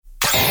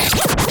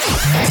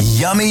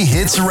Yummy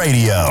Hits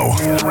Radio. Yo,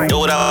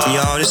 what up,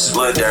 y'all? This is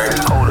Lil Durk.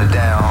 Hold it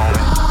down,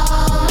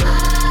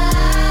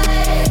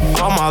 homie.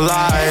 All my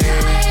life,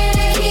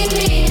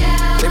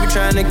 they be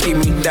trying to keep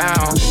me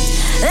down.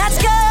 That's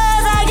 'cause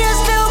I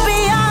used to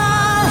be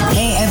young.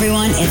 Hey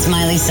everyone, it's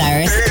Miley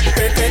Cyrus.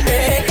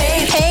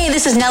 Hey,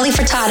 this is Nelly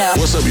Furtado.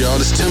 What's up, y'all?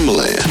 This is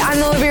Timbaland.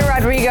 I'm Olivia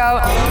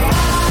Rodrigo.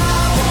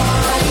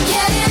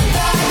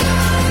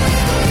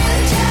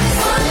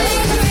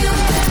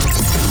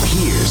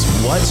 Here's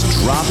What's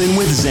Droppin'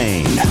 with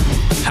Zane.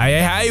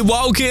 Hey,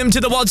 welcome to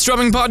the What's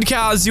Dropping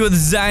podcast. You're with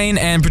Zane,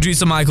 and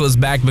producer Michael is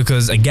back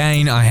because,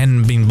 again, I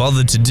hadn't been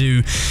bothered to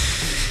do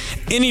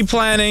any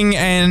planning,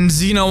 and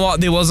you know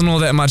what? There wasn't all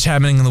that much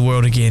happening in the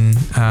world again.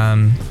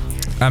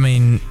 I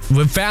mean,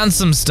 we've found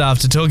some stuff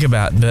to talk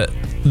about, but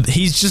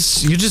you're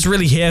just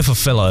really here for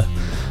filler.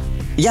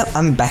 Yep,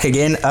 I'm back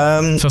again.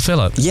 For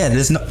filler. Yeah,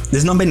 there's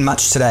not been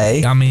much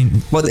today. I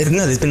mean, well,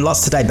 no, there's been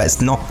lots today, but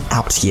it's not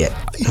out yet,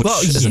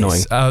 which is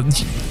annoying.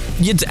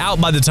 It's out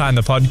by the time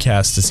the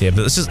podcast is here,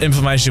 but it's just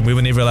information we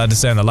were never allowed to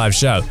say on the live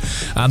show.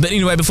 But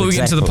anyway, before we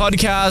get into the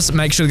podcast,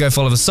 make sure to go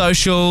follow the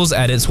socials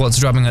at It's What's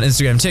Dropping on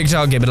Instagram,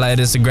 TikTok. Get the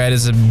latest and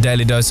greatest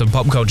daily dose of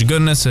pop culture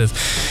goodness.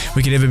 If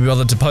we could ever be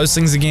bothered to post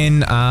things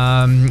again,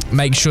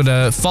 make sure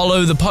to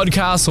follow the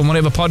podcast on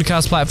whatever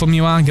podcast platform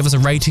you are. Give us a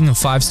rating of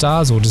 5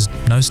 stars or just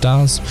no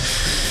stars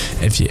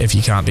if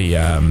you can't be.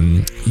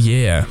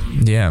 Yeah.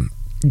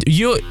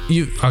 You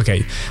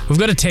okay? We've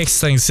got a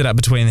text thing set up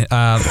between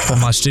for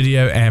my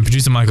studio and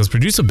producer Michael's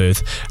producer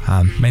booth,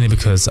 mainly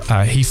because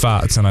he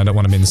farts and I don't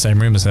want to be in the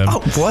same room as him. Oh,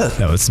 what?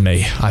 No, it's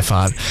me. I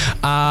fart.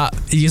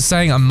 You're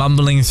saying I'm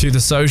mumbling through the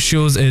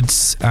socials.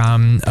 It's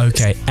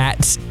okay.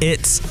 At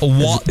It's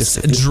What's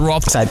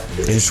Dropped.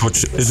 It's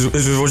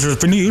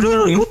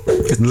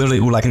literally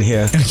all I can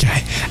hear.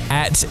 Okay.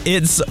 At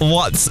It's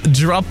What's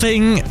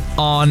Dropping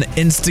on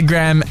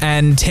Instagram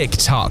and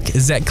TikTok.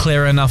 Is that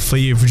clear enough for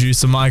you,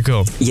 producer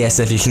Michael? Yes,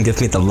 if you can give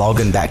me the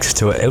login back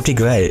to it, it'll be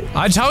great.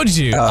 I told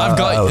you. You've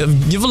got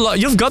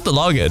the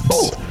login.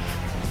 Oh.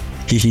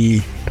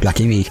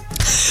 Lucky me.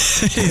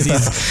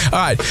 All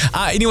right.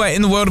 Anyway,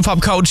 in the world of pop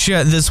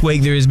culture this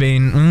week, there has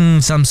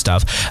been some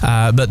stuff,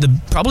 but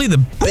probably the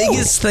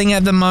biggest thing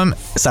at the moment.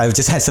 So I've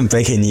just had some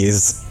breaking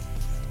news.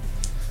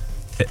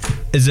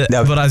 Is it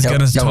what I was going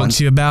to talk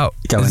to you about?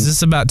 Is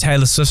this about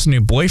Taylor Swift's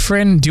new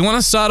boyfriend? Do you want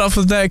to start off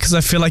with that? Because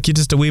I feel like you're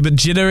just a wee bit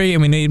jittery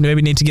and we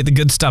maybe need to get the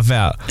good stuff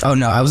out. Oh,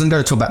 no, I wasn't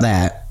going to talk about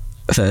that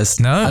first.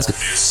 No?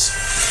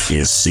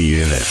 Yes, see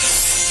you in it.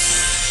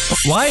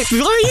 Why are you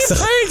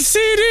playing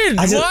CNN?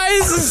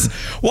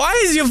 Why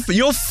is your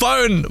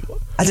phone...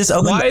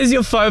 Why is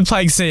your phone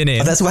playing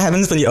CNN? Oh, that's what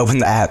happens when you open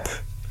the app.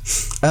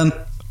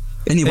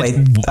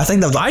 Anyway, I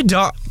think I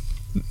don't...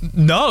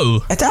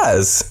 No. It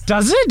does.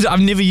 Does it? I've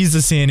never used the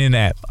CNN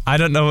app. I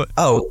don't know.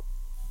 Oh.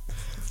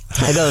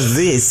 I know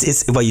this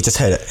is... Well, you just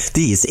heard it.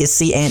 This is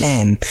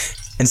CNN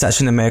in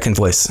such an American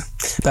voice.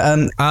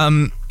 But,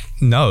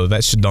 no,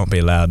 that should not be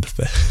allowed.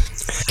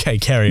 Okay,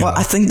 carry on. Well,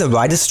 I think the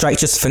writer's strike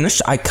just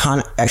finished. I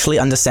can't actually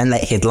understand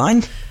that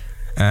headline.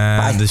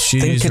 The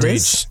shooters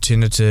reached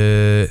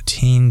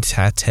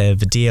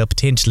tentative deal,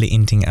 potentially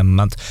ending a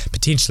month.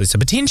 Potentially. So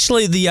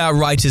potentially the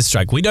writer's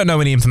strike. We don't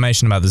know any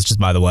information about this, just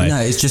by the way. No,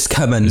 it's just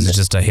coming. This is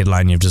just a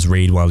headline you've just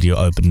read while you're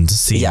open to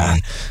see. Yeah.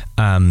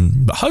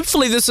 But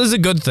hopefully this is a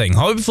good thing.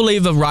 Hopefully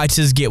the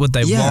writers get what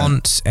they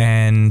want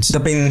and...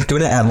 They've been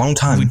doing it a long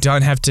time. We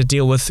don't have to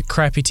deal with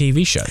crappy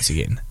TV shows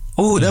again.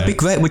 Oh, that'd be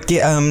great. We'd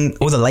get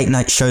all the late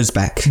night shows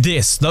back.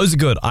 Yes, those are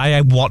good. I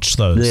watch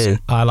those. Yeah.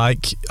 I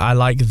like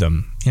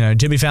them. You know,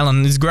 Jimmy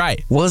Fallon is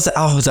great. What was it?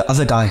 Oh, it was the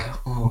other guy.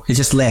 Oh, he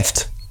just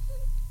left.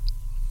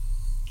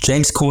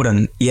 James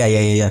Corden.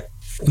 Yeah.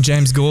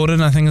 James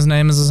Gordon, I think his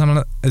name is, or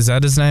something. Is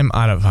that his name?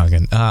 I don't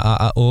fucking.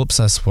 Oops,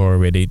 I swore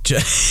already.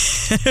 T-minus.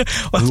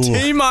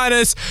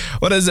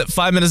 What is it?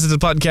 5 minutes of the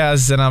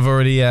podcast, and I've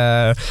already.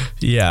 Yeah,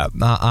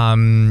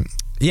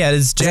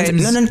 it's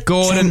James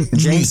Gordon.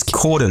 James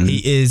Corden.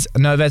 He is.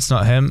 No, that's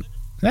not him.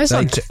 That's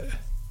not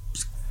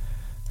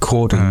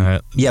Corden.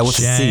 Yeah, what's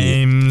the C?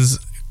 James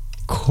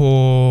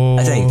Corden.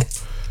 I think.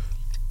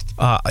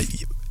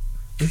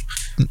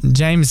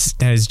 James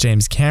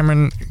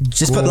Cameron.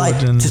 Just put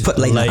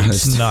late night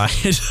host.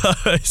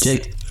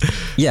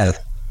 Yeah.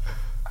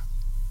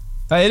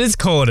 It is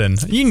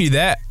Corden. You knew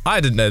that. I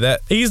didn't know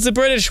that. He's the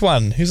British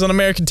one who's on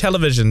American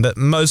television that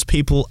most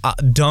people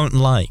don't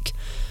like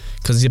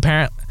because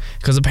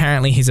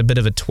apparently he's a bit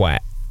of a twat.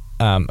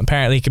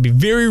 Apparently he can be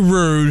very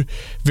rude,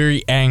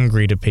 very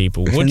angry to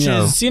people, which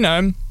is,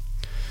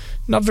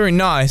 not very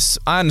nice.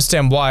 I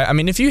understand why. I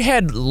mean, if you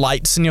had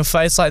lights in your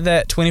face like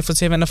that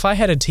 24/7, if I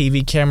had a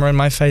TV camera in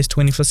my face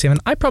 24/7,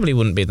 I probably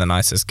wouldn't be the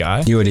nicest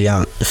guy. You already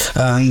aren't.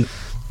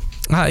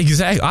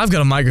 Exactly. I've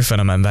got a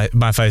microphone on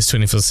my face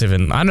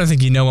 24/7. I don't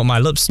think you know what my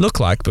lips look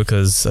like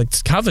because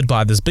it's covered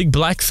by this big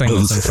black thing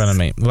that's in front of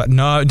me. But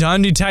no,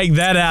 don't you take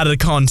that out of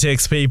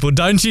context, people.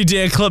 Don't you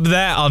dare clip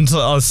that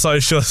onto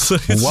social.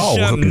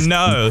 Whoa.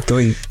 No.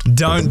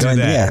 Don't do that.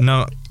 Yeah.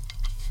 No.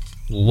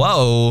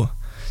 Whoa.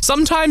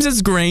 Sometimes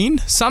it's green.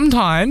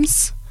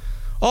 Sometimes.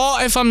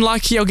 Or if I'm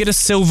lucky, I'll get a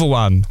silver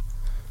one.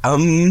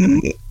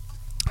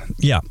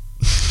 Yeah.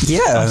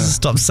 I'll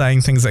stop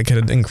saying things that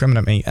could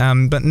incriminate me.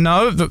 But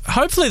no,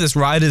 hopefully this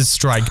writer's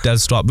strike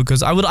does stop,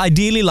 because I would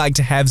ideally like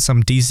to have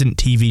some decent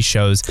TV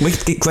shows. We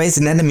could get Grey's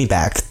Anatomy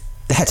back.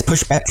 They had to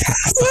push back.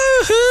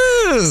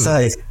 Woohoo!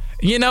 So,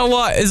 you know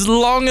what? As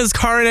long as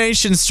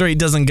Coronation Street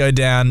doesn't go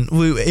down,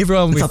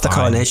 everyone will be not fine. the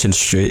Coronation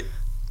Street.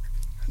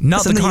 Not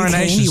It's the in the UK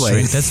Coronation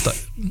anyway.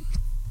 Street.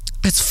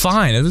 It's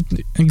fine.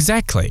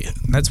 Exactly.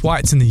 That's why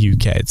it's in the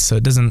UK, so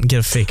it doesn't get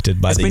affected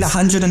by It's these been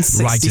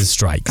 160 writers'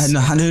 strikes. and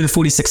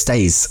 146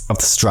 days of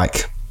the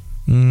strike.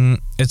 I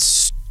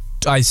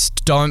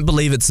don't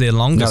believe it's their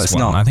longest No, it's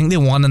one. not. I think their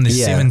one in the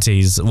Yeah.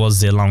 70s was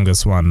their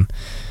longest one.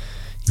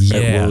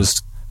 Yeah. It was.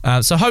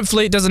 So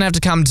hopefully it doesn't have to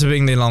come to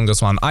being their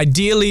longest one.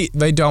 Ideally,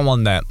 they don't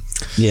want that.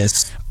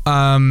 Yes.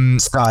 Um,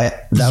 Sorry,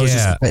 that was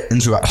just a bit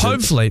interrupted.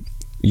 Hopefully.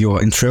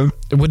 Your intro.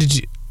 What did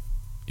you...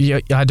 Yeah,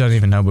 I don't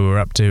even know what we were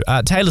up to.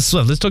 Taylor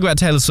Swift. Let's talk about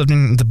Taylor Swift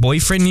and the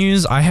boyfriend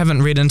news. I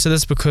haven't read into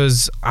this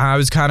because I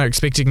was kind of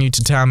expecting you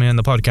to tell me on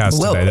the podcast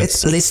Well, today.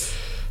 it's at least...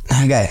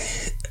 Okay.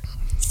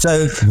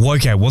 So...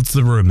 Okay, what's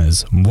the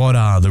rumors? What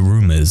are the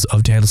rumors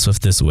of Taylor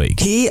Swift this week?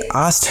 He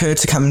asked her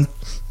to come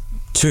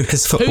to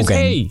his football Who's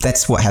game. he?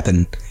 That's what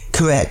happened.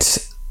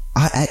 Correct.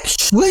 I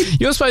actually...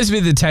 You're supposed to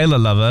be the Taylor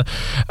lover.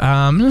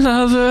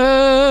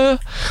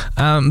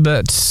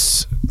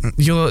 But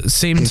you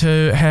seem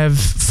to have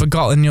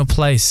forgotten your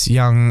place,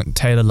 young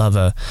Taylor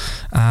lover.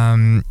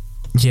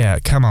 Yeah,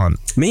 come on.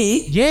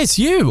 Me? Yes,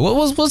 you.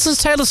 What's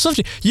this Taylor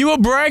Swift? You were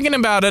bragging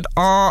about it,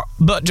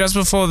 but just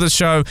before the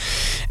show,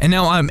 and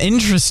now I'm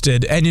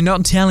interested, and you're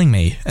not telling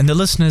me, and the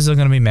listeners are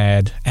going to be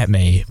mad at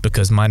me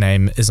because my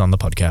name is on the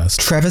podcast.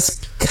 Travis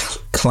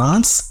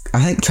Clance?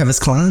 I think Travis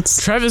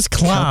Clance. Travis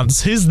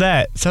Clance. Who's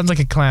that? Sounds like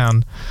a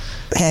clown.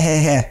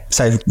 Hey.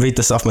 So read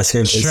this off my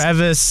screen, please.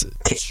 Travis.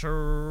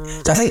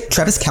 I think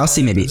Travis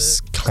Kelce, maybe.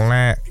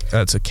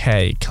 That's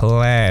okay.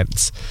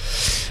 Clance.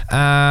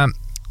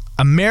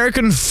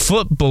 American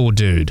football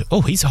dude.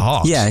 Oh, he's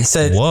hot. Yeah,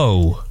 so...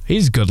 Whoa.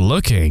 He's good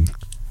looking.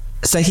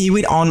 So he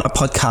went on a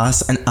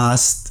podcast and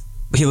asked...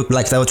 they were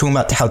talking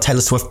about how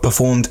Taylor Swift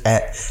performed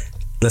at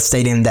the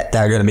stadium that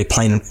they're going to be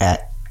playing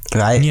at,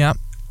 right? Yeah.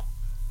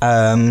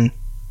 It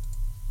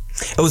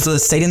was the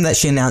stadium that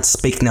she announced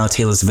Speak Now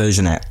Taylor's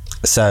version at.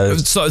 So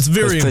it's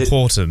very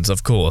important,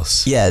 of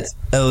course. Yeah, it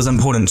was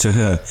important to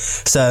her.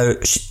 So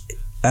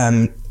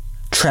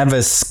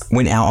Travis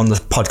went out on the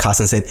podcast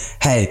and said,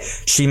 hey,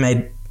 she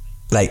made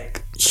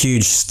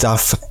huge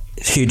stuff.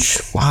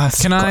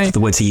 Can I the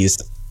words he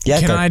used. Yeah,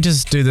 Can I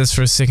just do this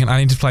for a second? I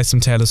need to play some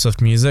Taylor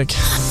Swift music.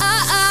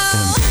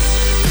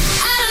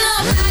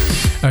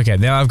 Okay,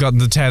 now I've got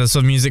the Taylor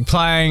Swift music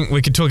playing.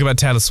 We could talk about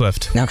Taylor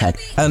Swift. Okay.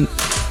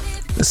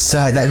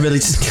 So that really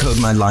just killed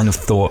my line of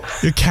thought.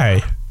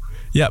 Okay.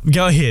 Yep,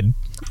 go ahead.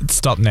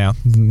 Stop now.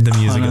 The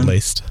music at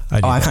least.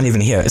 I can't even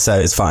hear it, so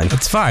it's fine.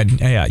 It's fine.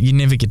 Yeah, you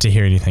never get to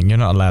hear anything. You're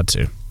not allowed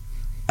to.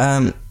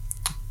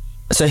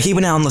 So he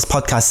went out on this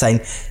podcast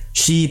saying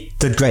she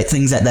did great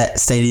things at that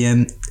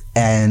stadium,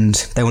 and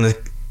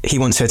he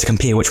wants her to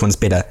compare which one's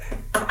better.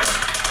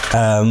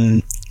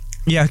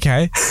 Yeah,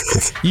 okay.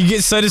 You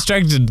get so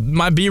distracted.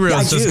 My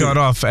B-reel's just gone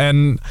off,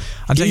 and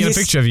I'm taking a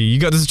picture of you. You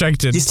got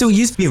distracted. You still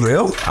use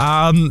B-reel?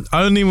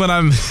 Only when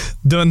I'm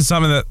doing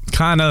something that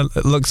kind of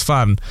looks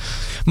fun.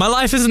 My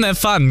life isn't that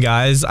fun,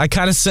 guys. I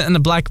kind of sit in a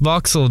black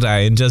box all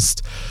day and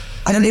just...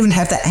 I don't even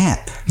have the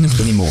app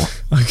anymore.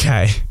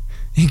 Okay.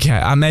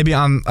 Maybe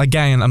I'm,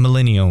 again, a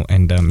millennial,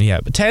 and yeah.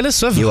 But Taylor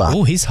Swift,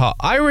 oh, he's hot.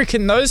 I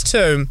reckon those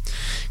two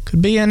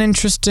could be an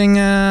interesting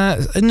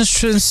match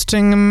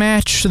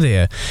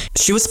there.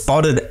 She was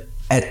spotted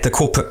at the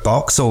corporate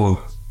box,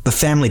 or the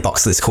family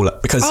box, let's call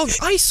it, because... Oh,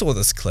 I saw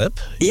this clip.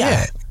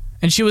 Yeah.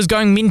 And she was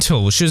going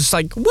mental. She was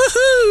like,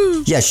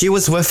 woohoo! Yeah, she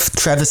was with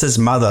Travis's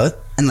mother,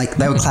 and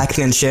they were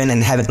clacking and cheering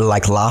and having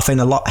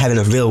laughing a lot, having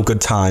a real good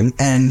time.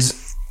 And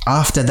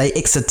after they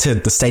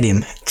exited the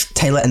stadium,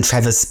 Taylor and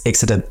Travis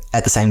exited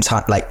at the same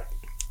time,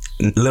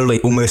 literally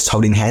almost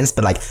holding hands,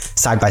 but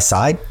side by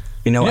side.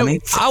 You know what I mean?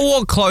 I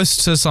walk close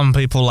to some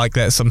people like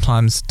that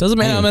sometimes. Doesn't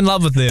mean I'm in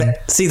love with them.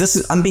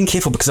 I'm being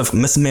careful because of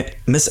Miss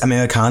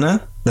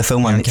Americana, the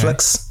film on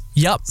Netflix.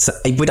 Yep. So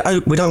we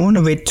don't want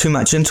to read too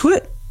much into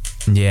it.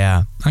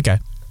 Yeah. Okay.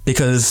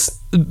 Because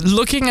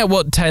looking at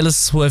what Taylor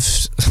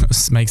Swift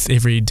makes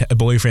every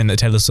boyfriend that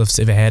Taylor Swift's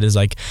ever had is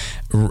a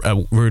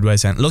rude way of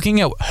saying it. Looking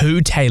at who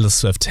Taylor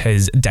Swift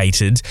has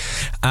dated,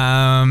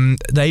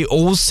 they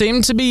all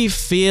seem to be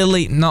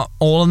fairly, not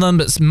all of them,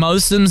 but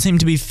most of them seem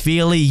to be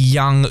fairly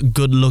young,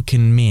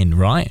 good-looking men,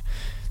 right?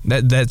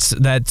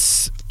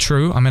 That's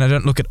true. I mean, I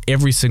don't look at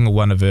every single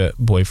one of her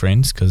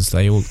boyfriends because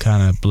they all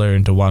kind of blur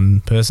into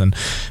one person.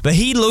 But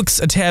he looks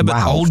a tad bit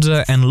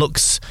older and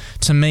looks,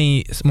 to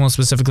me, more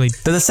specifically...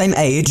 They're the same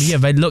age. Yeah,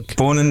 they look... Both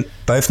born in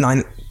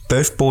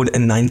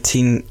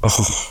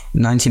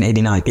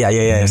 1989.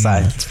 Yeah.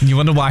 Sorry. You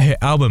wonder why her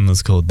album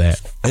was called that.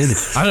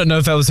 I don't know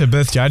if that was her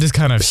birthday. I just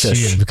kind of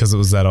assumed because it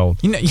was that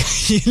old. You know,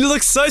 you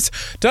look so...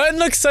 Don't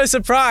look so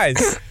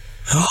surprised.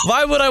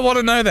 Why would I want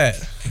to know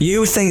that?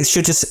 You think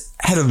she'll just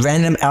have a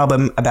random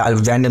album about a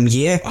random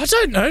year? I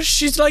don't know.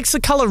 She likes the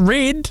colour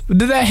red.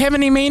 Did that have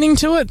any meaning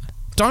to it?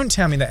 Don't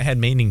tell me that had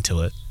meaning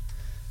to it.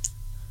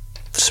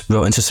 It's a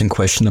real interesting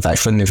question. I've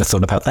actually never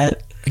thought about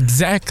that.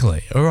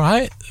 Exactly. All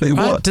right. Wait,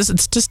 Right? what?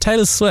 It's just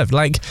Taylor Swift.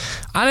 Like,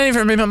 I don't even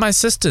remember my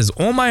sister's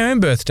or my own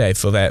birthday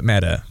for that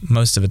matter.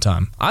 Most of the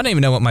time, I don't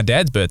even know what my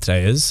dad's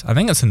birthday is. I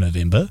think it's in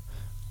November.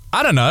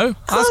 I don't know.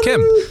 Ask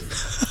him.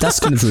 That's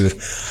kind of rude.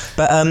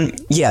 But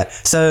yeah.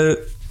 So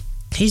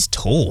He's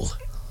tall.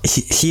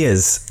 he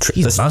is.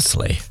 He's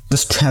muscly.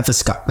 This Travis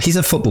Scott. He's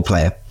a football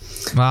player.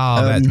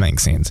 Oh, that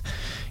makes sense.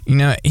 You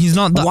know, he's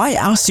not. Why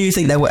else do you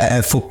think they were at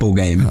a football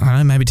game? I don't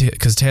know, maybe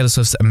because Taylor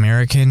Swift's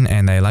American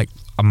and they like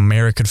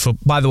American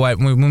football. By the way,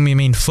 when we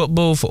mean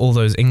football for all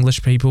those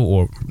English people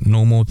or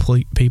normal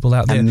people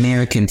out there,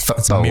 American football.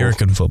 it's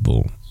American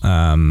football,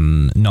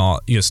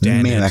 not your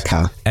standard,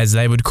 America, as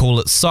they would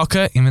call it,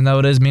 soccer, even though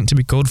it is meant to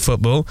be called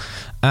football.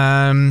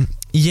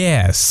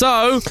 Yeah,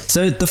 so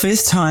the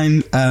first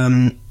time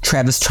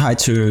Travis tried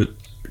to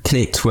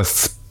connect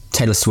with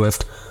Taylor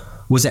Swift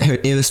was at her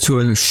Eras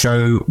Tour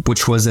show,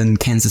 which was in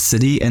Kansas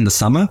City in the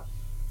summer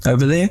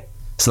over there.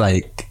 It's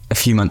like a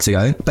few months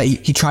ago. But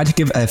he tried to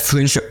give a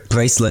friendship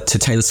bracelet to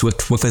Taylor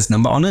Swift with his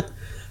number on it,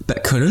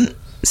 but couldn't.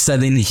 So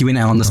then he went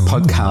out on this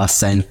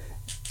podcast and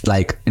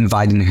like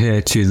inviting her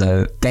to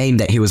the game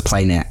that he was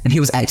playing at. And he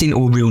was acting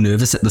all real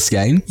nervous at this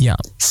game. yeah.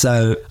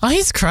 So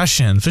He's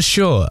crushing, for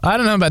sure. I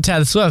don't know about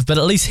Taylor Swift, but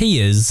at least he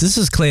is. This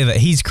is clear that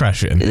he's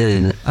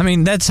crushing. I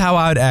mean, that's how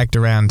I would act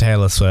around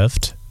Taylor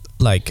Swift.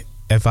 Like,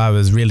 if I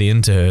was really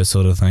into her,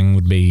 sort of thing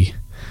would be,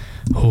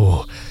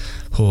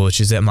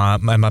 she's at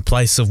my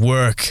place of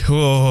work.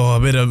 I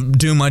better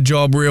do my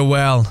job real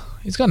well.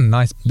 He's got a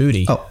nice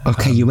booty. Oh,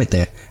 okay, you went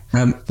there.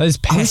 Those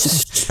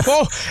pants.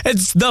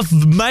 It's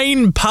the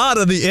main part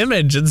of the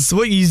image. It's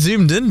what you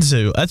zoomed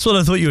into. That's what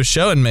I thought you were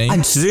showing me.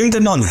 I zoomed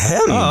in on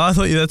him. Oh, I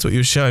thought that's what you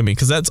were showing me,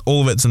 because that's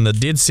all that's in the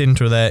dead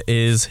center of that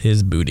is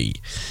his booty.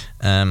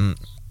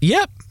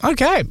 Yep.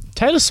 Okay.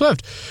 Taylor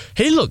Swift.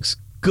 He looks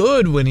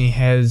good when he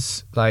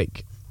has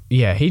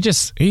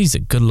he's a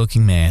good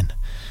looking man.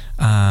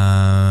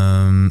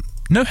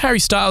 No Harry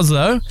Styles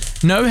though.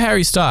 No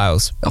Harry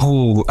Styles.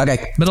 Oh,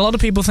 okay. But a lot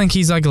of people think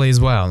he's ugly as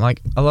well.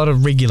 Like a lot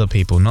of regular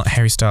people, not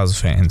Harry Styles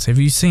fans. Have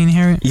you seen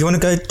Harry? You want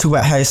to go to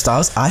about Harry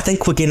Styles? I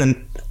think we're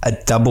getting a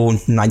double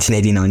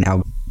 1989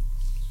 album.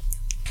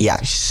 Yeah.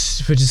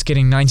 We're just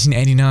getting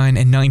 1989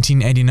 and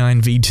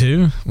 1989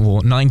 V2,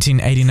 or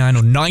 1989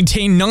 or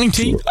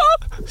 1990.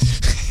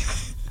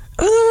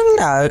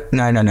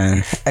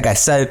 No. Okay,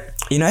 so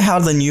you know how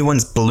the new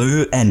one's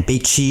blue and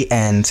beachy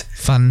and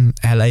fun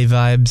LA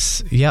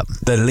vibes? Yep.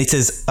 The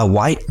letters are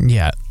white?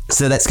 Yeah.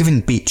 So that's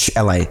giving beach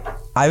LA.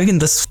 I reckon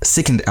this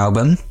second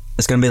album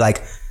is going to be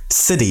like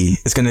city.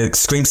 It's going to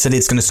scream city.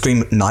 It's going to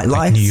scream nightlife.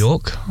 Like New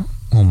York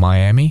or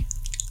Miami?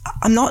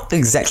 I'm not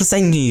exactly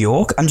saying New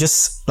York. I'm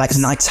just like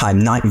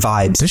nighttime, night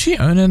vibes. Does she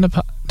own an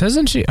apartment?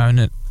 Doesn't she own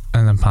an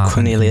apartment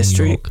Cornelia in New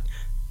Street, York?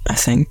 I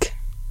think.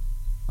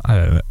 I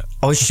don't know.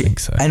 Oh, she, I think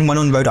so. And one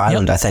on Rhode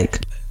Island, I think.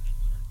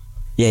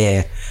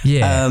 Yeah.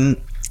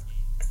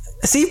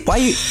 See, why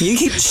you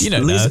keep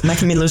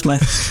making me lose my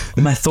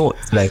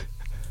thoughts, like.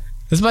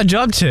 It's my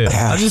job to.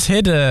 I'm just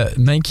here to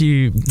make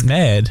you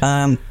mad.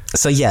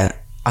 So yeah,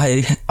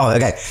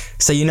 okay.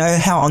 So you know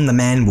how on the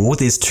man wall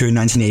there's two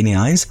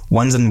 1989s?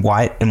 One's in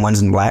white and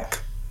one's in black.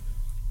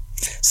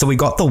 So we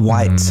got the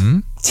white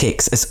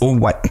text. It's all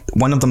white.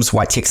 One of them's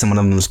white text and one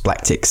of them's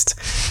black text.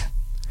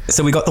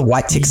 So we got the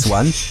white text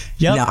one.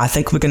 Yep. Now I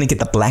think we're going to get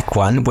the black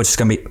one, which is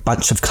going to be a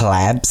bunch of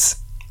collabs,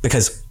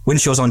 because when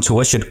she was on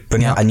tour, she'd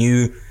bring out a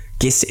new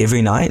guest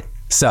every night.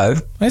 So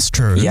that's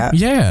true.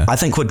 Yeah. I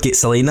think we'd get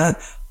Selena,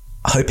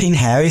 hoping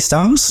Harry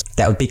Styles.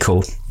 That would be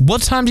cool.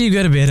 What time do you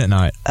go to bed at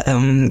night?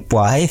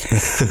 Why?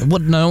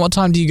 What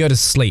time do you go to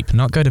sleep?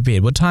 Not go to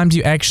bed. What time do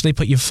you actually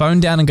put your phone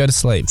down and go to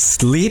sleep?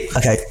 Sleep?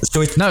 Okay.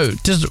 No,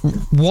 just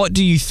what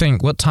do you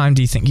think? What time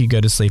do you think you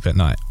go to sleep at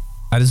night?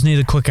 I just need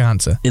a quick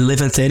answer.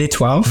 11:30,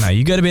 12? No,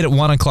 you go to bed at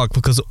 1 o'clock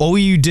because all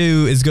you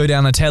do is go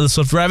down a Taylor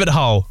Swift rabbit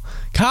hole.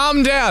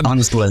 Calm down.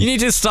 Honestly. You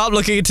need to stop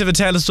looking into the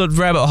Taylor Swift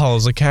rabbit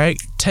holes, okay?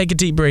 Take a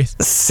deep breath.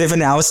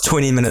 7 hours,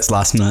 20 minutes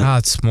last night.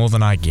 It's more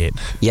than I get.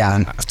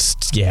 Yeah.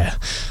 Yeah.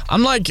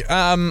 I'm like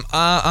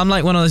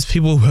one of those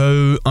people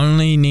who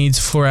only needs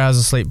 4 hours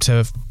of sleep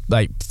to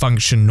like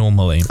function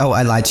normally. Oh,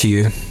 I lied to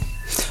you.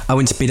 I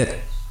went to bed at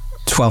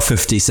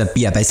 12:50, so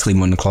yeah, basically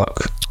 1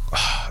 o'clock.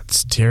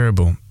 It's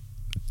terrible.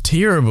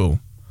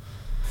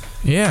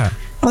 Yeah.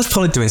 I was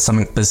probably doing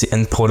something busy,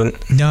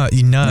 important. No,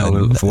 it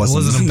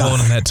wasn't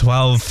important at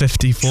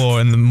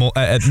 12:54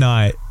 at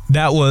night.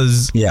 That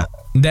was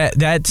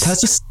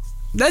that's just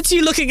That's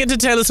you looking into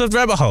Taylor Swift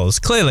rabbit holes,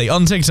 clearly,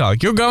 on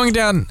TikTok. You're going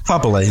down...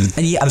 Probably. And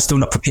yeah, I'm still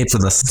not prepared for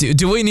this.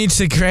 Do we need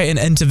to create an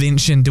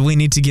intervention? Do we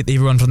need to get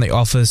everyone from the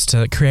office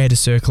to create a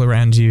circle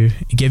around you,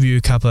 give you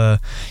a cup of,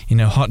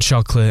 hot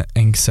chocolate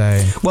and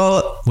say...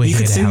 Well, you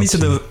can send me to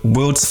the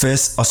world's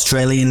first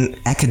Australian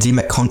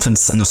academic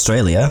conference in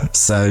Australia,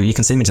 so you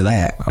can send me to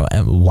that.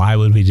 Why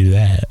would we do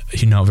that?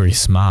 You're not very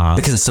smart.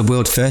 Because it's the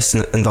world first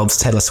and it involves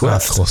Taylor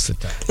Swift. Of course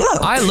it does.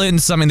 Look. I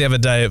learned something the other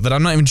day, but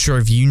I'm not even sure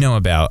if you know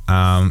about.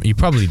 You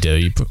probably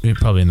do. You're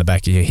probably in the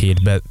back of your head.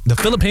 But the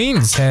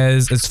Philippines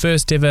has its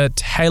first ever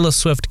Taylor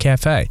Swift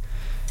cafe.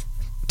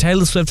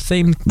 Taylor Swift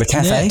themed... The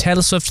cafe? Yeah,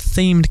 Taylor Swift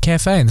themed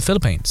cafe in the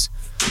Philippines.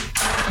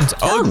 It's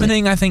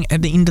opening, I think,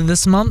 at the end of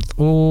this month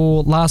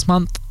or last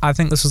month. I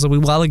think this was a wee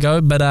while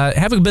ago. But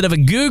have a bit of a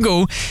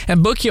Google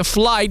and book your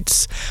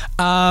flights.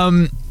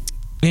 Yeah.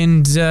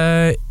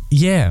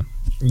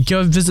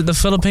 Go visit the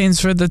Philippines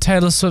for the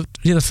Taylor Swift...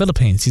 Yeah, the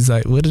Philippines. He's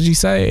like, what did you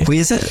say? Where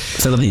is it?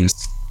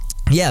 Philippines.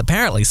 Yeah,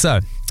 apparently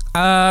so.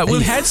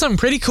 We've had some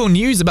pretty cool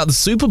news about the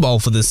Super Bowl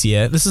for this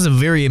year. This is a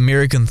very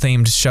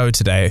American-themed show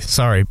today.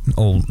 Sorry,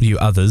 all you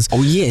others.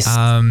 Oh, yes.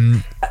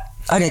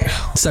 Okay,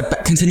 so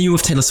continue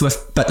with Taylor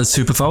Swift, but the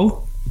Super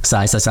Bowl?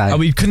 Sorry. Are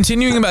we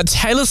continuing about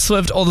Taylor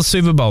Swift or the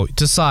Super Bowl?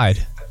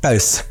 Decide.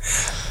 Both.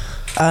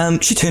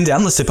 She turned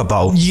down the Super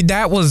Bowl.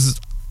 That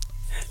was...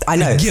 I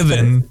know.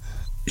 Given...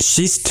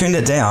 She's turned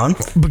it down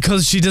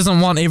because she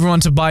doesn't want everyone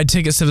to buy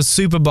tickets to the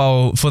Super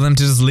Bowl for them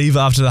to just leave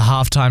after the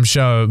halftime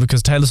show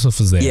because Taylor Swift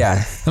was there.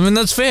 Yeah. I mean,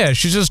 that's fair.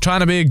 She's just trying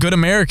to be a good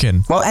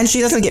American. Well, and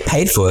she doesn't get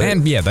paid for it.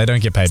 And yeah, they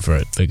don't get paid for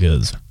it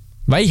because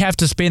they have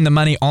to spend the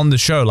money on the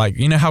show. Like,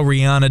 you know how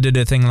Rihanna did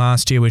her thing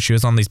last year where she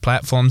was on these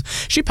platforms?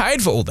 She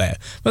paid for all that.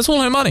 That's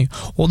all her money.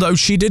 Although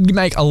she did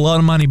make a lot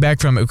of money back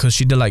from it because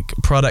she did like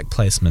product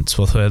placements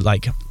with her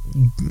like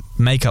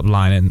makeup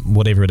line and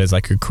whatever it is,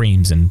 like her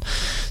creams and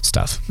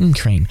stuff.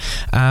 Cream.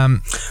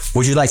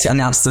 Would you like to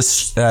announce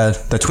this, the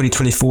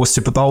 2024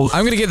 Super Bowl?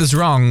 I'm going to get this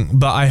wrong,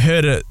 but I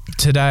heard it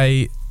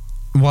today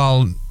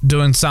while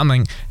doing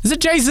something. Is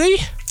it Jay-Z?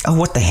 Oh,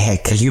 what the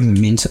heck? Are you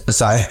mental?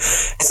 Sorry.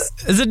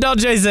 Is it not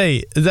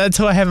Jay-Z? That's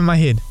who I have in my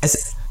head.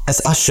 It's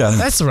Usher.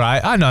 That's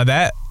right. I know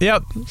that.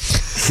 Yep.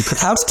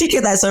 How did you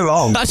get that so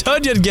wrong? I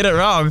told you to get it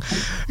wrong.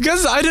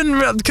 Because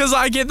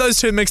I get those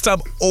two mixed up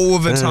all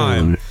the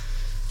time.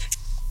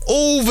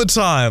 All the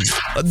time.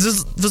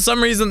 Just for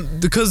some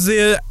reason, because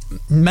their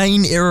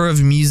main era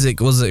of music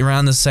was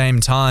around the same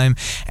time,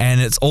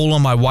 and it's all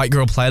on my white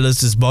girl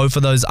playlist is both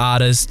of those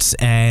artists,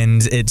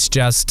 and it's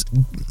just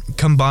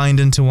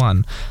combined into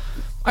one.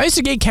 I used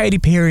to get Katy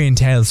Perry and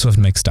Taylor Swift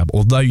mixed up,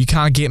 although you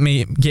can't get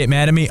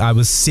mad at me. I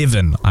was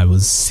 7.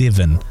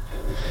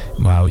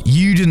 Wow,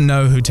 you didn't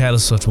know who Taylor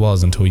Swift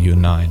was until you were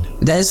 9.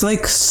 That is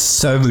like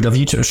so rude of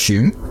you to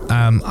assume.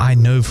 I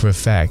know for a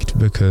fact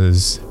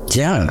because...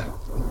 Yeah.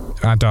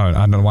 I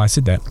don't know why I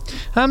said that.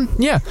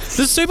 Yeah,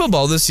 the Super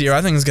Bowl this year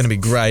I think is going to be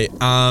great.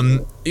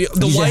 The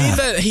way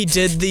that he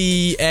did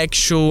the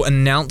actual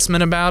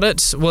announcement about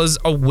it was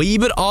a wee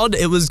bit odd.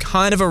 It was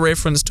kind of a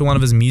reference to one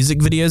of his music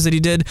videos that he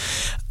did.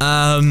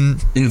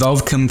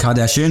 Involved Kim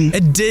Kardashian?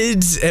 It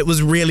did. It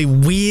was really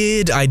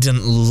weird. I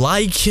didn't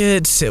like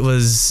it. It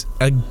was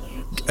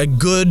a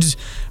good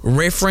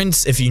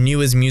reference if you knew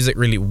his music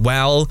really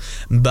well,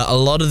 but a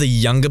lot of the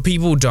younger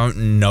people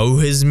don't know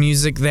his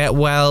music that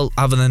well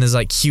other than his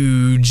like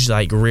huge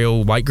like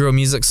real white girl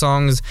music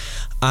songs.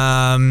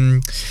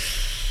 But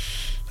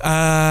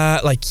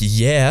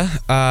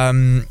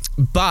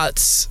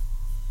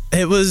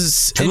it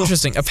was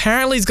interesting.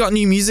 Apparently he's got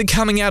new music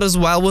coming out as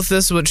well with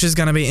this, which is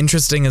going to be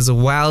interesting as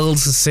well to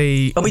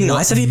see. It'll be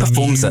nice if he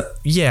performs it.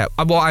 Yeah,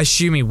 well, I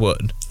assume he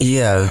would.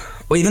 Yeah.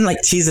 Or even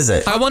like teases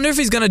it. I wonder if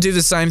he's going to do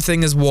the same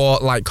thing as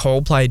what like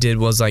Coldplay did,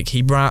 was like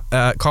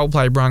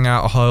Coldplay brung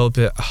out a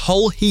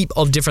whole heap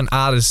of different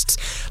artists,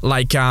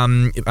 like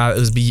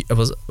was it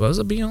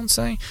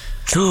Beyoncé?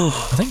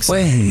 I think so.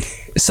 Wait,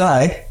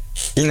 so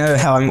you know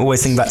how I'm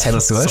always thinking about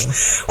Taylor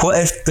Swift? What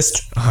if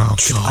this...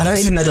 I don't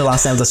even know the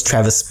last name of this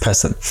Travis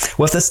person.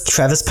 What if this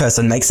Travis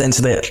person makes it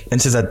into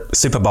the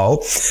Super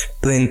Bowl,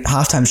 but then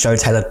halftime show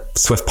Taylor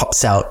Swift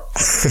pops out?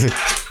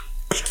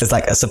 It's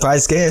like a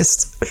surprise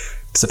guest.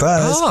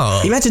 Surprise.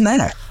 Oh. Imagine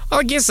that.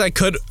 I guess that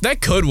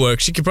could work.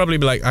 She could probably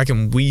be like, I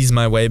can wheeze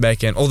my way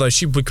back in. Although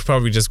she would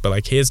probably just be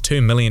like, here's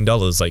 $2 million,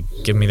 like,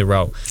 give me the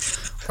role.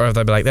 Or if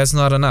they'd be like, that's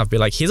not enough, be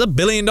like, here's $1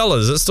 billion.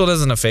 It still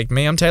doesn't affect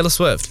me. I'm Taylor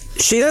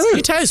Swift. She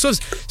doesn't.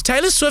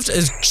 Taylor Swift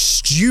is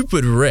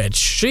stupid rich.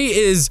 She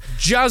is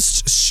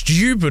just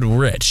stupid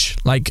rich.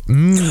 Like,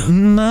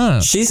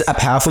 no. She's a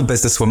powerful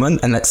businesswoman,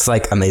 and that's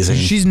like amazing.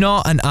 She's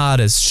not an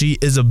artist. She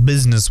is a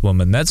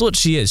businesswoman. That's what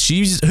she is.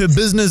 Her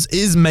business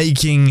is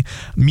making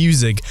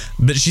music,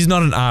 but she's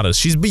not an artist.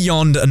 She's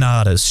beyond an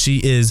artist. She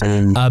is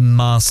a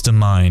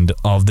mastermind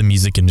of the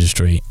music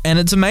industry, and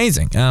it's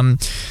amazing.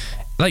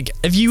 like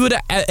if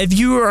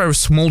you were a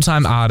small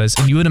time artist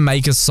and you were to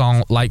make a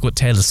song like what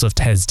Taylor Swift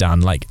has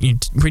done, like you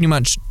pretty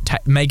much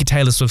make a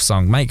Taylor Swift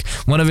song, make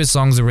one of her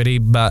songs already,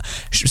 but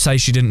say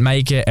she didn't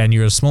make it, and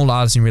you're a small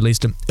artist and you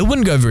released it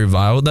wouldn't go very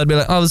viral. They'd be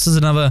like, oh, this is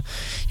another,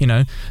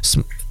 this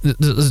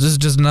is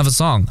just another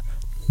song.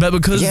 But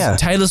because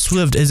Taylor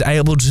Swift is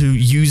able to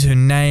use her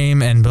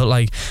name and put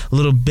like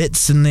little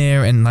bits in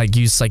there and like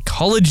use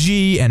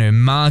psychology and her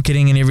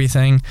marketing and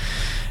everything,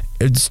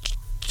 it's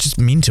just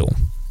mental.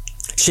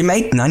 She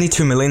made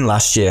 92 million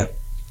last year.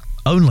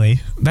 Only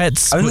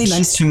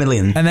 92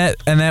 million, and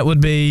that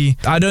would be.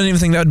 I don't even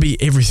think that would be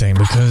everything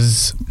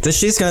because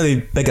this year's going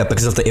to be bigger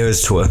because of the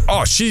Eras tour. Oh,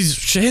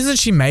 hasn't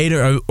she made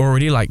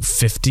already like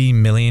 $50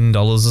 million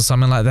or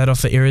something like that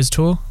off the Eras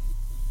tour?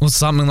 Or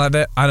something like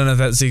that. I don't know if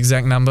that's the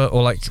exact number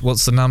or like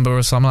what's the number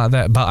or something like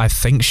that. But I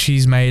think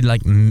she's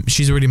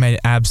already made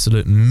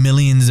absolute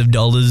millions of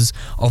dollars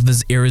off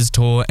this Eras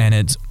tour, and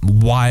it's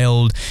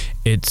wild.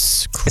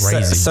 It's crazy.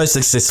 It's so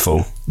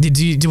successful.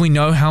 Do we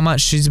know how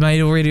much she's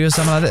made already or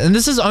something like that? And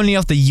this is only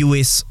off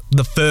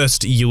the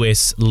first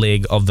US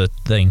leg of the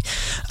thing,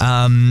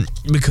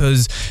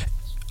 because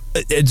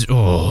it's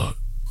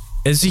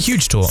a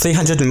huge tour.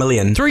 300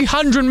 million.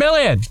 300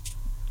 million.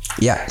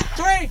 Yeah.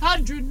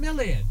 300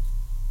 million.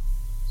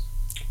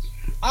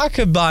 I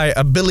could buy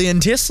 1 billion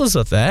Teslas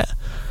with that.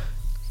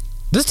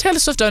 Does Taylor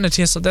Swift own a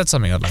Tesla? That's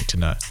something I'd like to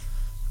know.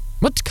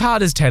 What car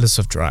does Taylor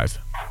Swift drive?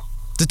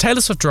 Does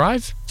Taylor Swift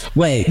drive?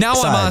 Wait. Now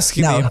I'm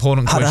asking the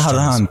important questions. Hold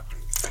on.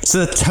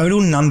 So the total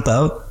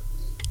number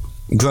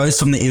gross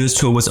from the Eras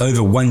tour was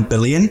over 1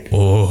 billion.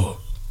 Oh.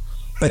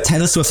 But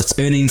Taylor Swift's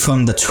earning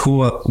from the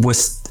tour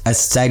was a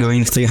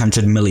staggering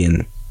 300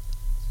 million.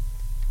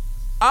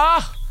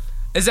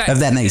 If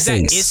that makes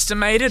sense. Is that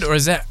estimated or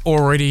is that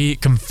already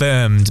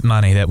confirmed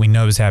money that we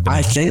know is happening?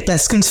 I think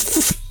that's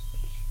confirmed.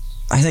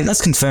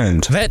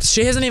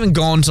 She hasn't even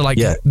gone to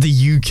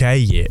the UK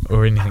yet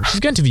or anything. She's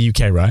going to the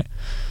UK, right?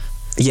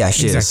 Yeah,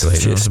 she is.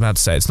 Exactly. I was about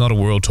to say, it's not a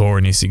world tour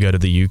unless you go to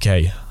the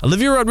UK.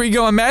 Olivia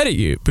Rodrigo, I'm mad at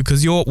you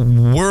because your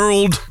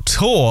world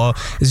tour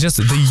is just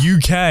the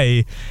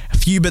UK, a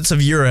few bits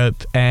of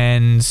Europe,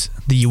 and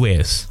the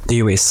US. The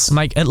US.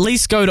 Like, at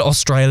least go to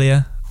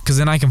Australia because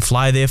then I can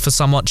fly there for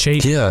somewhat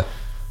cheap. Yeah.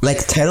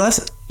 Like, Taylor,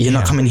 you're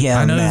not coming here,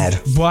 I'm mad.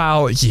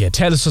 Wow, yeah,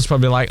 Taylor Swift's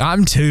probably like,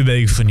 I'm too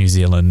big for New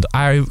Zealand.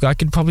 I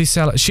could probably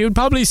sell it. She would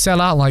probably sell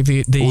out like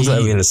the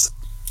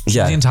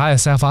entire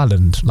South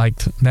Island. Like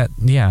that,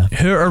 yeah.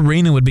 Her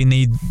arena would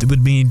need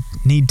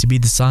to be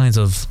the size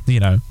of, the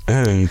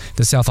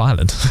South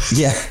Island.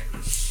 Yeah.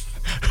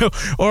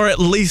 Or at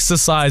least the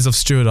size of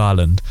Stewart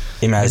Island.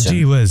 Imagine.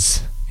 Gee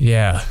whiz.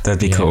 Yeah. That'd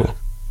be cool.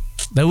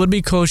 That would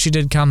be cool. She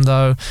did come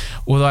though,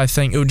 although I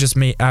think it would just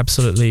be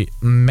absolutely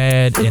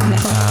mad in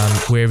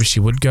wherever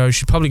she would go.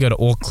 She'd probably go to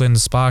Auckland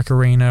Spark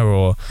Arena,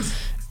 or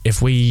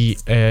if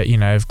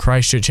if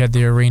Christchurch had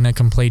their arena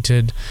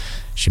completed,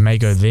 she may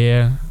go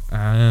there.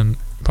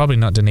 Probably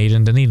not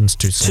Dunedin. Dunedin's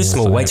too small. Too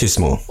small, way too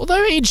small.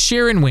 Although Ed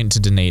Sheeran went to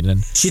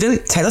Dunedin.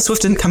 Taylor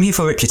Swift didn't come here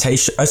for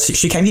Reputation.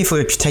 She came here for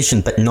Reputation,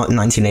 but not in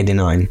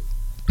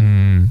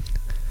 1989.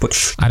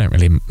 Which I don't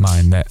really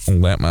mind that all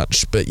that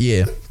much, but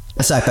yeah.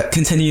 Sorry, but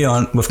continue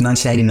on with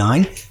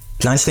 1989.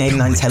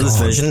 1989 Taylor's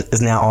version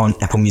is now on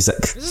Apple Music.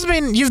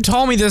 You've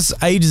told me this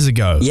ages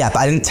ago. Yeah, but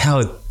I didn't tell.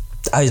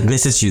 I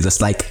messaged you this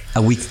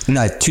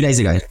 2 days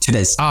ago. 2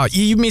 days. Oh,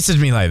 you messaged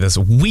me like this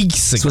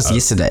weeks ago. This was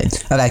yesterday.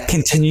 Okay,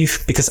 continue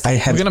because I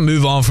have. We're going to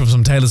move on from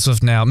some Taylor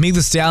Swift now. Meg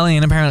Thee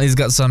Stallion apparently has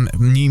got some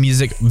new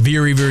music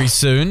very, very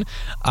soon.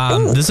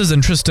 This is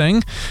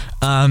interesting.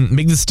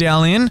 Meg Thee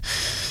Stallion.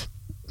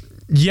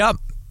 Yep.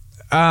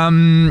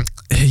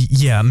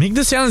 Meg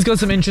Thee Stallion's got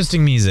some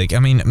interesting music. I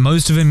mean,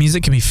 most of her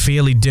music can be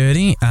fairly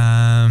dirty,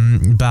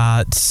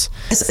 but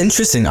it's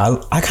interesting.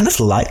 I kind of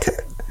like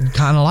it.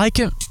 Kind of like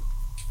it?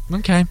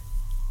 Okay.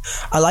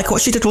 I like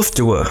what she did with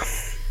Dua.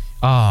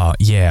 Oh,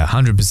 yeah,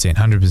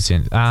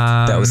 100%.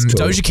 That was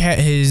cool. Doja Cat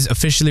has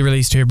officially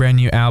released her brand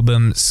new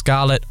album,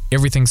 Scarlet.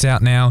 Everything's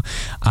out now.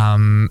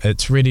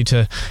 It's ready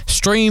to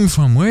stream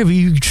from wherever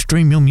you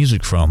stream your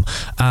music from.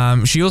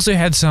 She also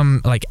had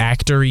some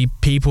actor-y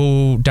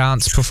people,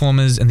 dance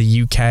performers in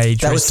the UK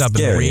dressed up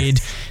in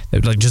red. They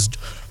were just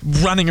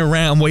running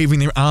around, waving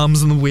their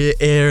arms in the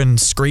air and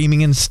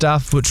screaming and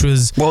stuff, which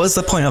was... What was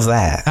the point of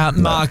that?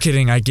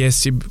 Marketing, I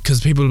guess, because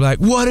people would be like,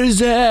 what is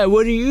that?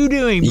 What are you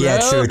doing, bro? Yeah,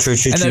 true.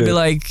 And they'd be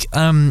like,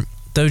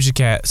 Doja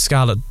Cat,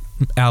 Scarlet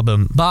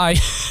album, bye,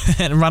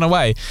 and run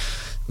away.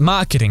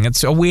 Marketing.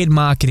 It's a weird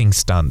marketing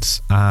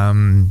stunt.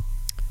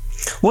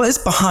 What is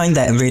behind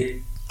that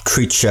red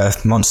creature,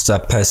 monster,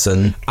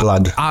 person,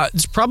 blood?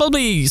 It's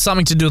probably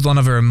something to do with one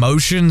of her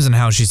emotions and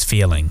how she's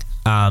feeling.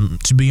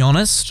 To be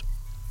honest,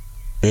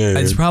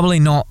 it's probably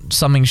not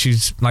something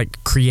she's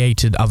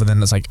created other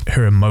than it's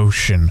her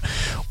emotion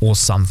or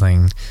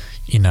something,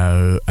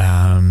 like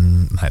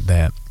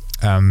that.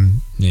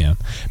 Yeah.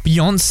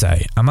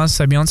 Beyonce. I must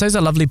say, Beyonce's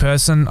a lovely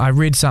person. I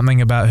read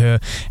something about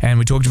her, and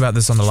we talked about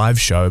this on the live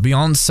show.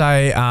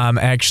 Beyonce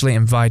actually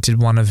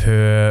invited one of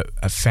her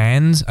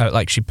fans,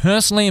 she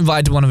personally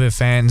invited one of her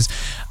fans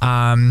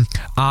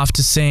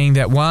after seeing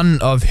that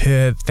one of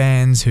her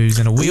fans who's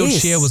in a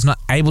wheelchair was not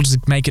able to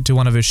make it to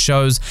one of her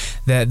shows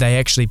that they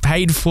actually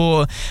paid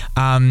for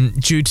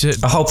due to...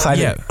 A whole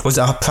private... Yeah. Was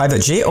it a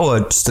private jet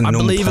or just a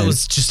normal plane? It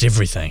was just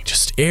everything.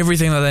 Just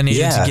everything that they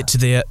needed to get to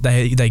there,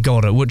 they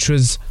got it, which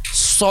was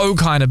so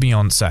kind of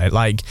Beyonce.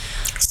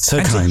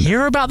 To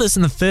hear about this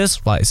in the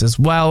first place as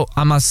well,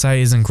 I must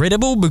say, is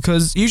incredible,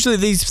 because usually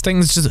these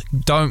things just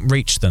don't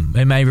reach them.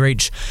 They may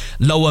reach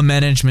lower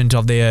management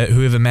of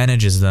whoever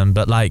manages them,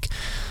 but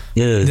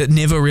it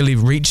never really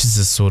reaches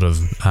this sort of...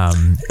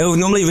 it will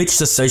normally reach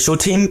the social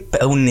team,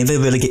 but it will never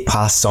really get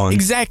passed on.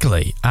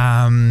 Exactly.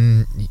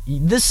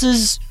 This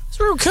is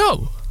real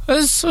cool.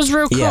 This was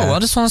real cool. Yeah. I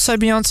just want to say,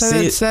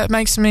 Beyonce, that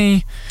makes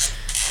me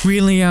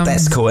really...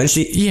 that's cool. And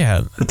she...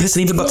 Yeah. The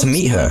person even got to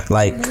meet her.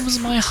 Warms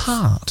my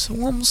heart.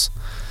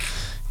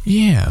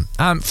 Yeah.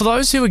 For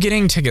those who are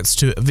getting tickets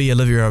to the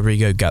Olivia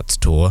Rodrigo Guts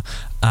tour,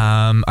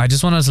 I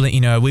just wanted to let you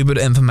know a wee bit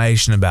of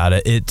information about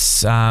it.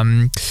 It's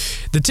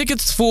the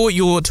tickets for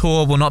your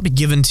tour will not be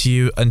given to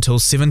you until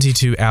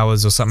 72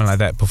 hours or something like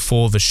that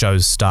before the show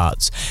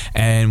starts.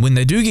 And when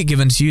they do get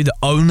given to you, they're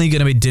only going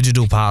to be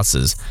digital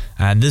passes.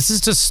 And this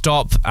is to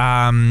stop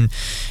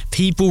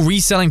people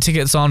reselling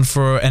tickets on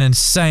for an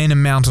insane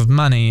amount of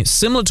money,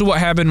 similar to what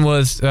happened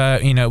with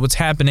what's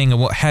happening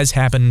and what has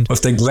happened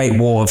with the Great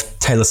War of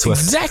Taylor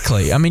Swift.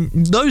 Exactly. I mean,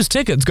 those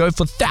tickets go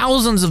for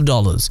thousands of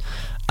dollars.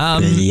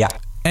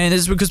 And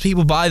it's because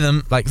people buy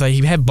them, they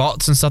have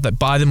bots and stuff that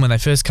buy them when they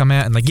first come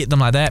out, and they get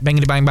them like that,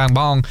 bangity bang bang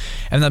bong,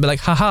 and they'll be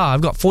like, haha,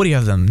 I've got 40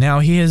 of them.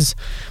 Now here's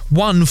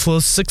one for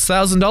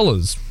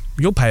 $6,000.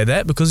 You'll pay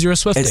that because you're a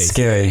Swiftie. It's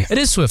scary. It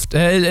is Swift.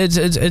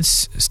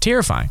 It's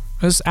terrifying.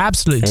 It's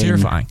absolutely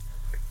terrifying.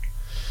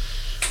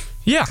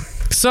 Yeah.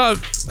 So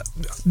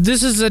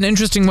this is an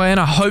interesting way, and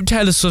I hope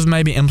Taylor Swift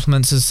maybe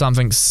implements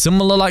something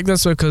similar like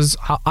this, because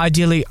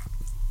ideally,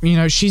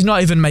 she's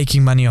not even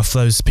making money off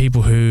those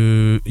people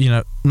who,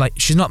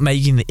 she's not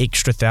making the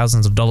extra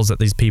thousands of dollars that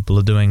these people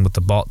are doing with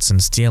the bots and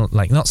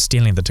not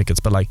stealing the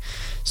tickets, but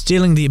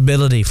stealing the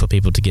ability for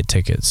people to get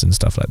tickets and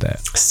stuff like that.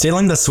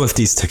 Stealing the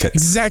Swifties tickets.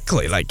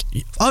 Exactly.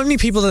 Only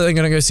people that are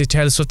going to go see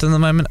Taylor Swift in the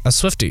moment are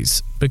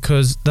Swifties,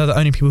 because they're the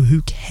only people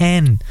who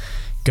can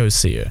go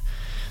see her.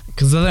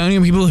 Because they're the only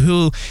people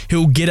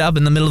who'll get up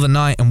in the middle of the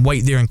night and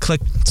wait there and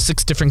click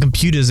 6 different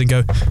computers and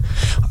go,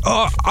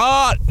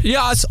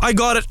 yes, I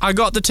got it. I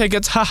got the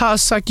tickets. Haha,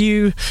 suck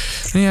you.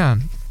 Yeah.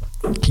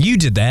 You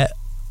did that.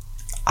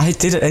 I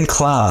did it in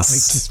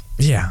class.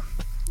 Yeah.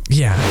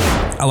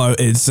 Hello,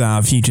 it's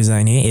Future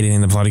Zane here, editing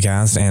the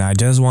podcast, and I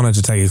just wanted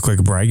to take a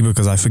quick break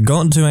because I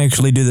forgot to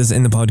actually do this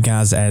in the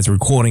podcast as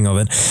recording of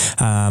it.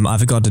 I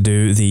forgot to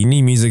do the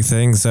new music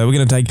thing, so we're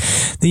going to take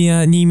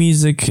the new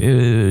music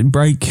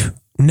break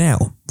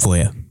now for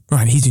you.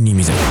 Right, here's your new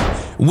music.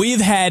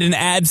 We've had an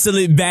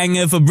absolute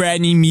banger for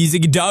brand new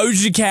music.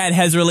 Doja Cat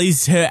has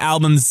released her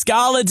album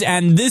Scarlet,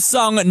 and this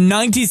song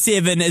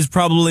 97 is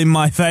probably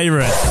my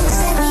favorite.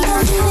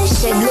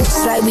 It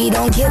looks like we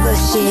don't give a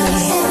shit.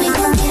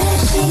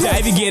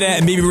 David Guetta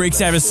and BB Rex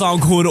have a song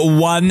called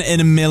 1 in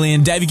a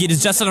Million. David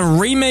Guetta's just done a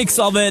remix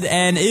of it,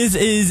 and it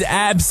is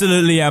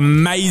absolutely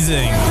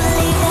amazing.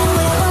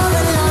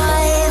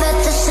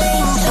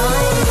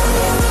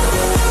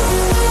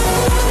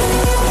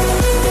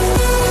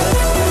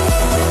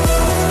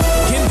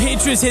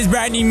 His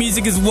brand new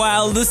music as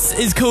well. This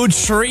is called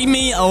Treat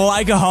Me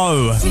Like a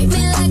Hoe. Treat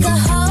me like a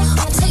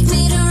hoe, take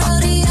me to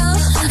rodeo.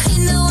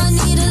 You know I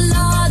need a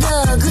lot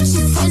of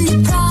Gucci,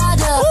 Fendi,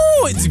 Prada.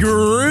 Ooh, it's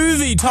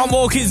groovy. Tom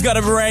Walker's got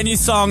a brand new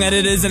song, and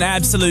it is an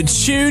absolute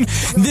tune.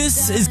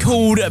 This is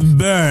called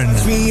Burn.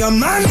 Me on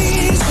my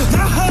knees,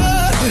 my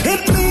heart,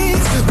 it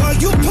bleeds while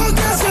you pour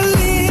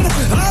gasoline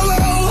all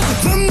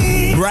over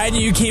me. Brand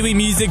new Kiwi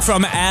music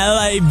from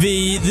LAB.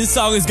 This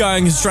song is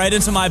going straight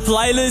into my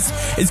playlist.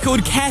 It's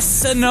called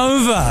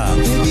Casanova.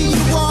 Maybe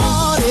you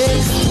want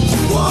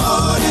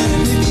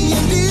it, maybe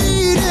you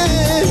need it.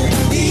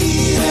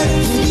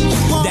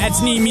 That's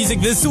new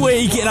music this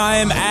week, and I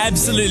am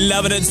absolutely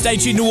loving it. Stay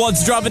tuned to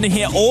What's Dropping to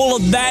hear all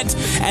of that.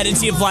 Add it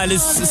to your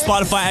playlist,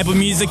 Spotify, Apple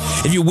Music.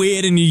 If you're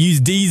weird and you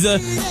use Deezer,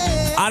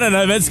 I don't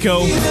know, that's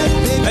cool.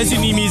 That's your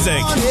new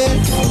music.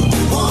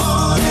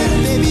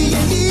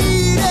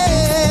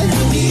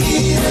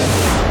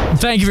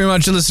 Thank you very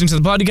much for listening to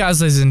the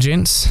podcast, ladies and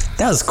gents.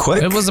 That was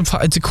quick.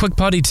 It's a quick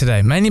potty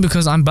today, mainly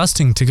because I'm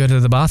busting to go to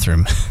the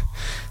bathroom.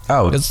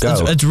 Oh,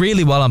 it's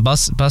really while I'm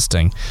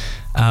busting.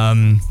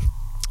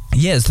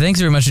 Yes, thanks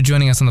very much for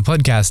joining us on the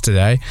podcast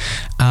today.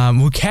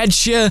 We'll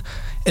catch you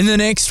in the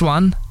next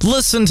one.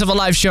 Listen to the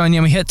live show on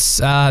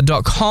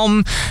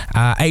yummyhits.com,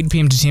 8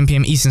 p.m. to 10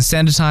 p.m. Eastern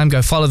Standard Time.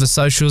 Go follow the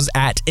socials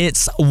at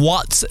It's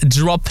What's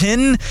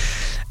Droppin'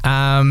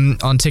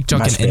 on TikTok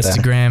Much and better.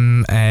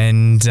 Instagram,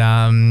 and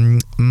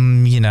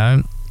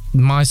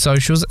my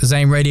socials,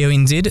 Zane Radio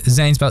NZ.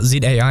 Zane spelled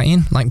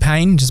Z-A-I-N, like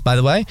pain, just by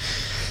the way.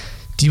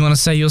 Do you want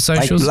to say your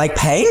socials? Like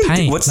pain?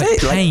 What's like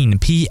it? Pain.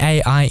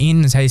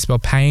 Pain is how you spell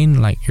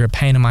pain. Like you're a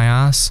pain in my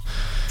ass.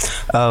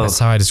 Oh. That's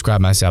how I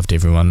describe myself to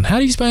everyone. How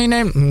do you spell your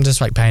name? Just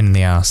like pain in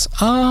the ass.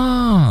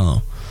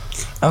 Oh.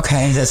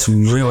 Okay, that's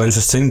real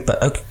interesting,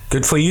 but okay,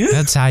 good for you.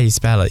 That's how you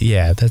spell it.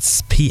 Yeah,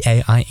 that's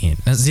Pain.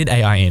 That's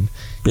Z-A-I-N.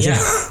 Yeah.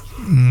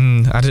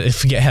 I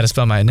forget how to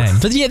spell my name.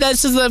 But yeah,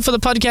 that's just for the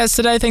podcast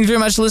today. Thanks very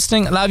much for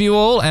listening. Love you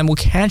all, and we'll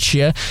catch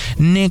you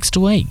next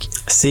week.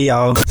 See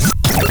y'all.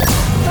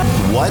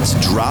 What's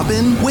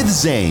Droppin' with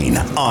Zane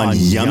on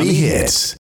Yummy Hits.